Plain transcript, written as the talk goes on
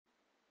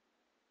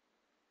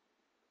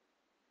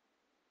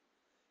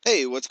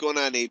Hey, what's going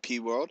on,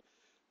 AP World?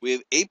 We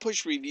have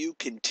APUSH Review,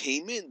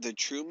 Containment, the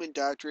Truman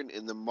Doctrine,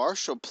 and the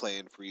Marshall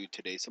Plan for you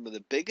today. Some of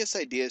the biggest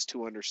ideas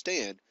to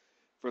understand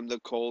from the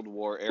Cold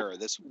War era.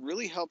 This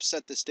really helps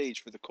set the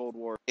stage for the Cold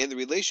War and the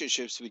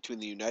relationships between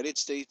the United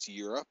States,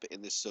 Europe,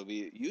 and the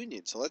Soviet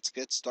Union. So let's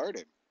get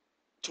started.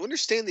 To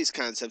understand these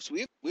concepts,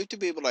 we have to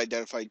be able to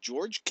identify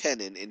George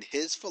Kennan and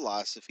his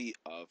philosophy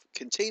of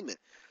containment.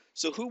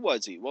 So, who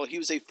was he? Well, he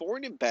was a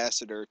foreign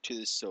ambassador to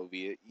the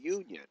Soviet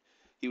Union.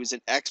 He was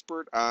an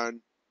expert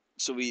on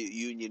Soviet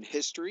Union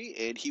history,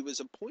 and he was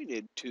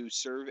appointed to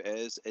serve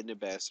as an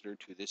ambassador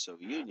to the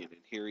Soviet Union.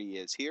 And here he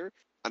is here.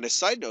 On a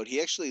side note, he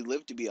actually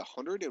lived to be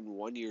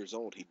 101 years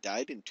old. He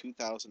died in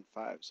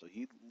 2005, so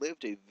he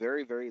lived a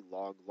very, very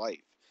long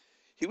life.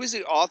 He was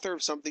the author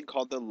of something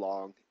called the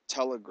Long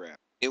Telegram.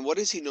 And what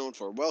is he known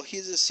for? Well,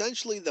 he's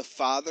essentially the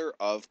father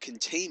of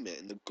containment.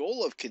 And the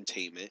goal of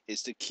containment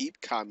is to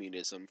keep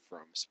communism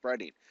from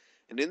spreading.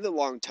 And in the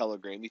Long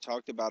Telegram, he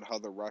talked about how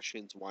the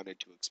Russians wanted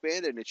to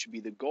expand, and it should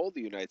be the goal of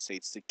the United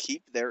States to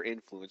keep their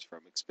influence from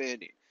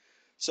expanding.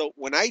 So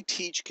when I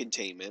teach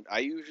containment,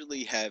 I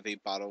usually have a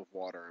bottle of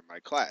water in my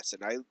class,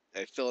 and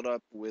I fill it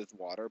up with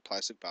water, a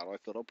plastic bottle, I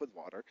fill it up with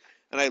water,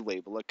 and I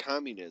label it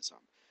communism.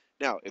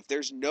 Now, if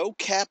there's no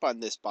cap on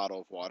this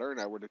bottle of water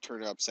and I were to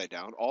turn it upside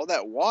down, all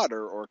that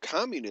water or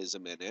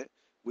communism in it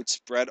would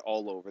spread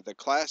all over the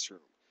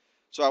classroom.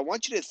 So I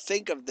want you to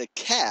think of the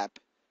cap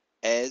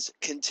as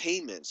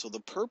containment. So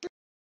the purpose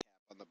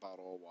on the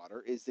bottle of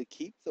water is to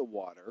keep the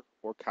water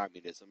or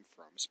communism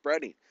from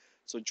spreading.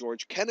 So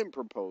George Kennan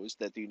proposed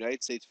that the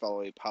United States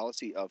follow a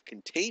policy of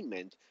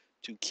containment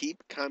to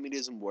keep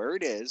communism where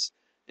it is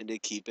and to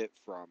keep it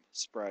from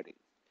spreading.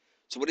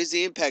 So, what is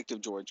the impact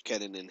of George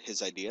Kennan and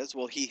his ideas?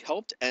 Well, he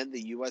helped end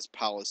the U.S.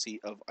 policy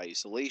of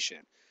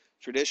isolation.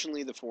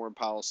 Traditionally, the foreign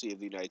policy of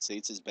the United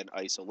States has been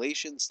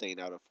isolation, staying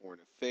out of foreign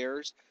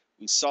affairs.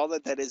 We saw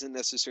that that isn't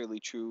necessarily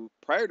true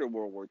prior to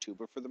World War II,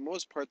 but for the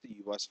most part, the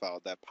U.S.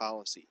 followed that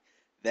policy.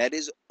 That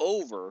is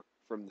over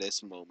from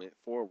this moment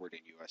forward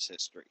in U.S.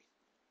 history.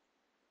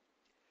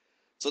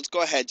 So, let's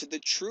go ahead to the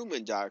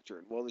Truman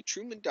Doctrine. Well, the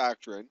Truman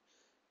Doctrine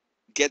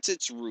gets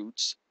its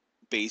roots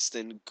based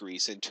in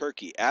Greece and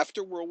Turkey.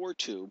 After World War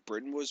II,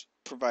 Britain was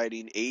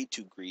providing aid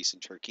to Greece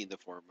and Turkey in the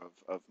form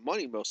of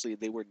money mostly.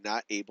 They were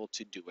not able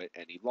to do it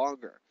any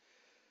longer.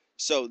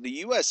 So the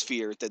U.S.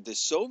 feared that the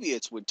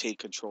Soviets would take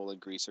control in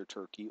Greece or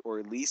Turkey, or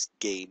at least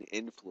gain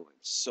influence.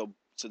 So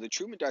the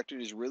Truman Doctrine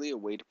is really a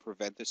way to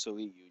prevent the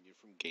Soviet Union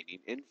from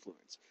gaining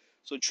influence.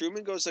 So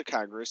Truman goes to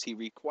Congress. He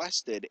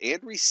requested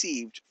and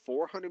received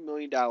 $400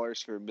 million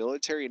for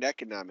military and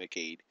economic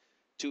aid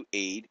to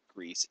aid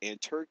Greece and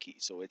Turkey.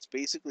 So it's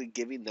basically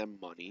giving them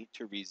money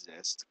to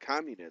resist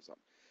communism.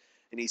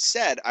 And he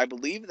said, I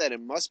believe that it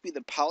must be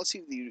the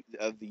policy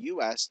of the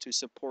U.S. to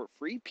support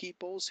free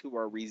peoples who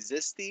are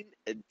resisting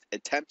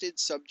attempted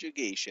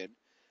subjugation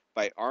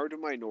by armed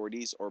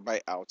minorities or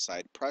by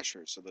outside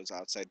pressures. So those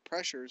outside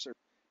pressures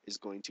is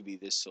going to be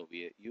the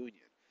Soviet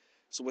Union.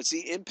 So what's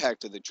the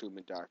impact of the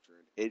Truman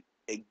Doctrine? It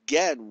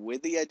again,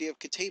 with the idea of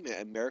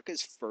containment, America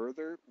is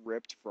further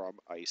ripped from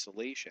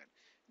isolation.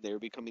 They're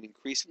becoming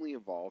increasingly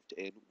involved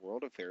in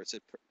world affairs,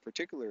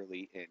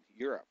 particularly in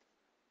Europe.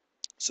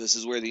 So this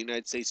is where the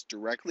United States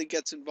directly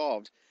gets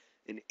involved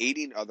in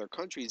aiding other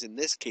countries, in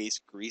this case,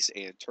 Greece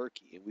and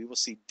Turkey. And we will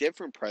see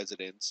different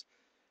presidents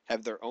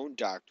have their own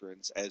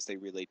doctrines as they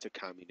relate to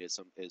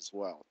communism as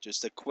well.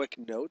 Just a quick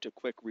note, a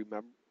quick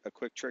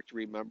trick to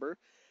remember.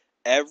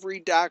 Every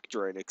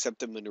doctrine except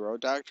the Monroe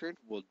Doctrine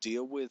will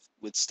deal with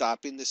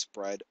stopping the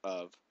spread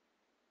of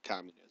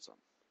communism.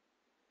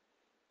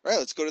 All right,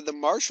 let's go to the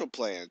Marshall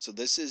Plan. So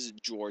this is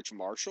George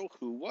Marshall.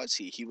 Who was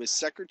he? He was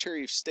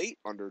Secretary of State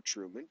under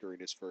Truman during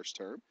his first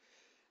term.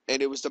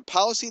 And it was the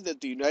policy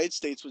that the United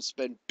States would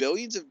spend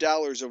billions of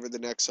dollars over the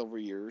next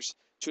several years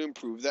to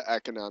improve the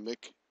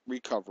economic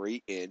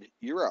recovery in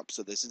Europe.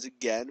 So this is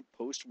again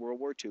post World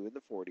War II in the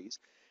 40s.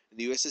 And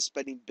the U.S. is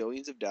spending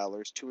billions of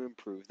dollars to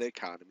improve the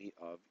economy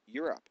of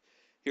Europe.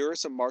 Here are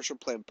some Marshall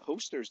Plan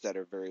posters that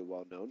are very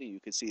well known. And you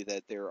can see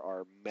that there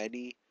are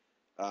many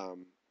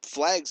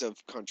flags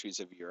of countries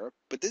of Europe.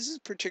 But this is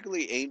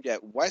particularly aimed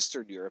at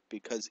Western Europe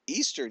because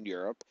Eastern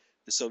Europe,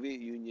 the Soviet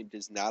Union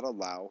does not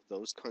allow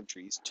those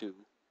countries to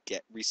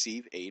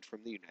receive aid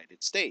from the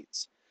United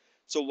States.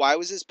 So why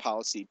was this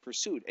policy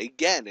pursued?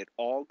 Again, it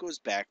all goes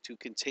back to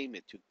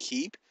containment, to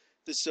keep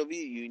the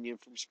Soviet Union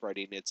from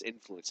spreading its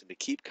influence and to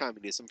keep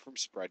communism from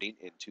spreading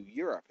into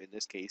Europe, in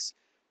this case,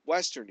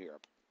 Western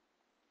Europe.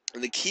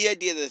 And the key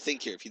idea to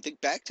think here, if you think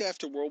back to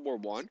after World War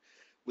I,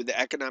 with the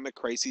economic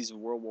crises of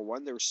World War I,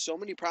 there were so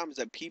many problems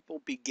that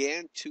people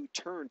began to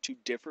turn to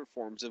different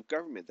forms of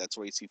government. That's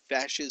why you see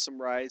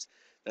fascism rise.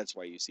 That's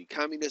why you see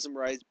communism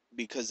rise,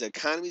 because the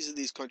economies of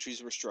these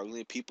countries were struggling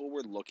and people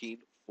were looking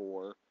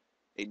for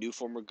a new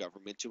form of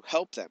government to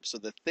help them. So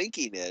the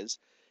thinking is,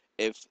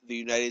 if the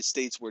United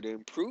States were to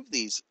improve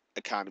these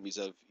economies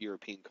of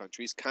European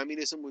countries,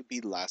 communism would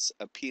be less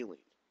appealing.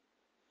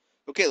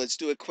 Okay, let's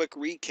do a quick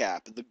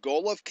recap. The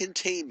goal of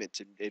containment,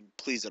 and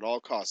please at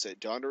all costs,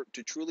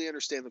 to truly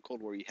understand the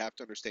Cold War, you have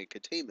to understand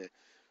containment,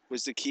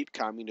 was to keep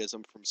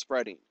communism from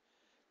spreading.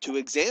 Two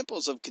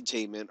examples of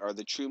containment are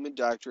the Truman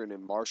Doctrine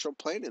and Marshall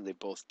Plan, and they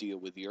both deal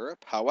with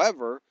Europe.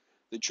 However,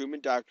 the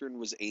Truman Doctrine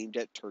was aimed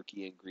at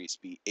Turkey and Greece.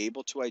 Be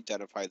able to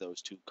identify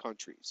those two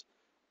countries.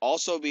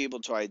 Also, be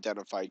able to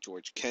identify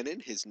George Kennan.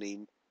 His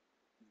name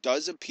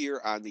does appear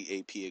on the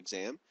AP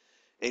exam.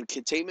 And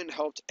containment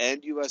helped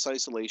end U.S.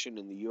 isolation,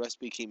 and the U.S.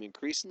 became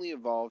increasingly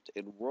involved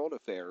in world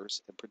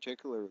affairs, and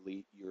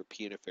particularly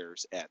European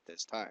affairs at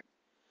this time.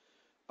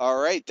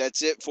 All right,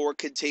 that's it for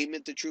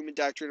Containment, the Truman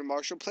Doctrine, and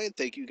Marshall Plan.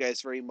 Thank you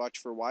guys very much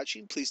for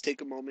watching. Please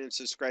take a moment and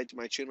subscribe to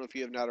my channel if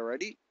you have not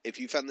already. If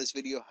you found this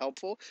video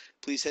helpful,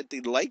 please hit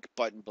the like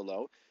button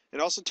below.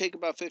 And also take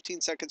about 15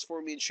 seconds for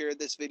me and share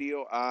this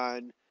video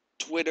on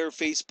Twitter,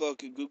 Facebook,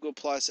 Google+,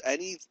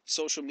 any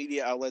social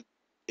media outlet.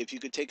 If you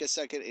could take a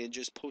second and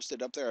just post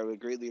it up there, I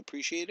would greatly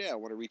appreciate it. I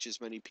want to reach as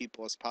many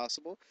people as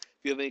possible. If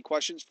you have any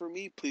questions for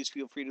me, please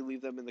feel free to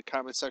leave them in the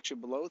comment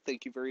section below.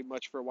 Thank you very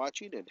much for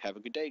watching, and have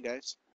a good day, guys.